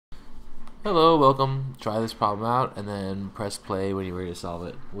Hello, welcome. Try this problem out and then press play when you're ready to solve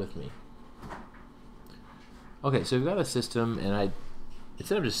it with me. Okay, so we've got a system, and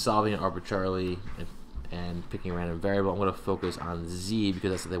instead of just solving it arbitrarily and picking a random variable, I'm going to focus on z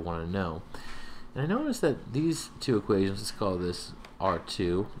because that's what they want to know. And I noticed that these two equations, let's call this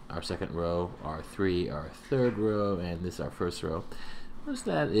R2, our second row, R3, our third row, and this our first row. Notice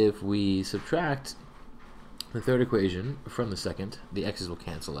that if we subtract the third equation from the second, the x's will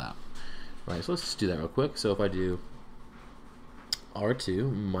cancel out. Right, so let's just do that real quick. So if I do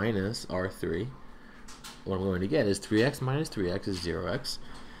R2 minus R3, what I'm going to get is 3x minus 3x is 0x.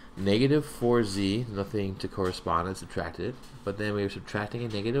 Negative 4z, nothing to correspond, and subtracted. But then we are subtracting a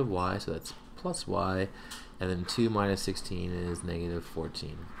negative y, so that's plus y. And then 2 minus 16 is negative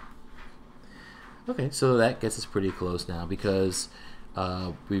 14. Okay, so that gets us pretty close now because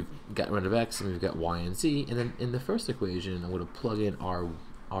we've got rid of x and we've got y and z. And then in the first equation, I'm going to plug in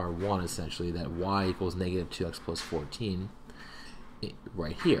R1 essentially, that y equals negative 2x plus 14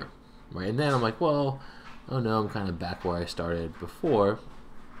 right here. Right, and then I'm like, well, oh no, I'm kind of back where I started before.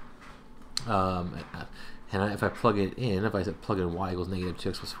 If I plug it in, if I said plug in y equals negative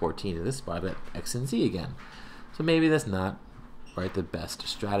 2x plus 14 in this spot, I get x and z again. So maybe that's not the best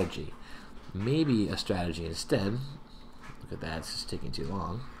strategy. Maybe a strategy instead, look at that, it's just taking too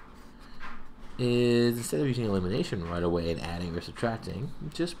long, is instead of using elimination right away and adding or subtracting,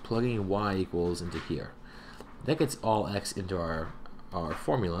 just plugging y equals into here. That gets all x into our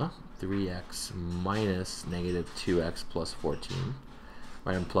formula, 3x minus negative 2x plus 14.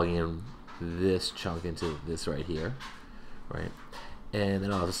 Right, I'm plugging in this chunk into this right here, right? And then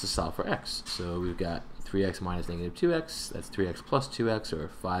this is solve for x. So we've got 3x minus negative 2x, that's 3x plus 2x,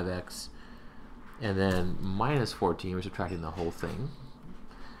 or 5x. And then minus 14, we're subtracting the whole thing.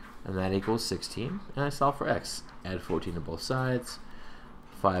 And that equals 16. And I solve for x. Add 14 to both sides.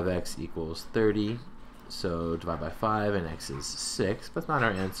 5x equals 30. So divide by 5, and x is 6. That's not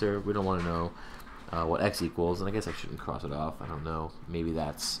our answer. We don't want to know what x equals. And I guess I shouldn't cross it off. I don't know. Maybe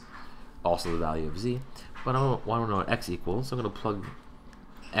that's also the value of z. But I want to know what x equals. So I'm going to plug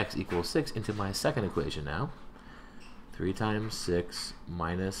x equals 6 into my second equation now. 3 times 6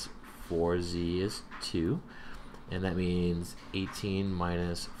 minus 4z is 2. And that means 18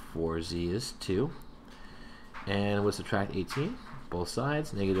 minus 4z is 2. And we'll subtract 18, both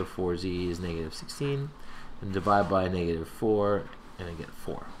sides. Negative 4z is negative 16. And divide by negative 4, and I get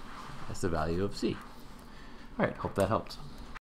 4. That's the value of z. Alright, hope that helped.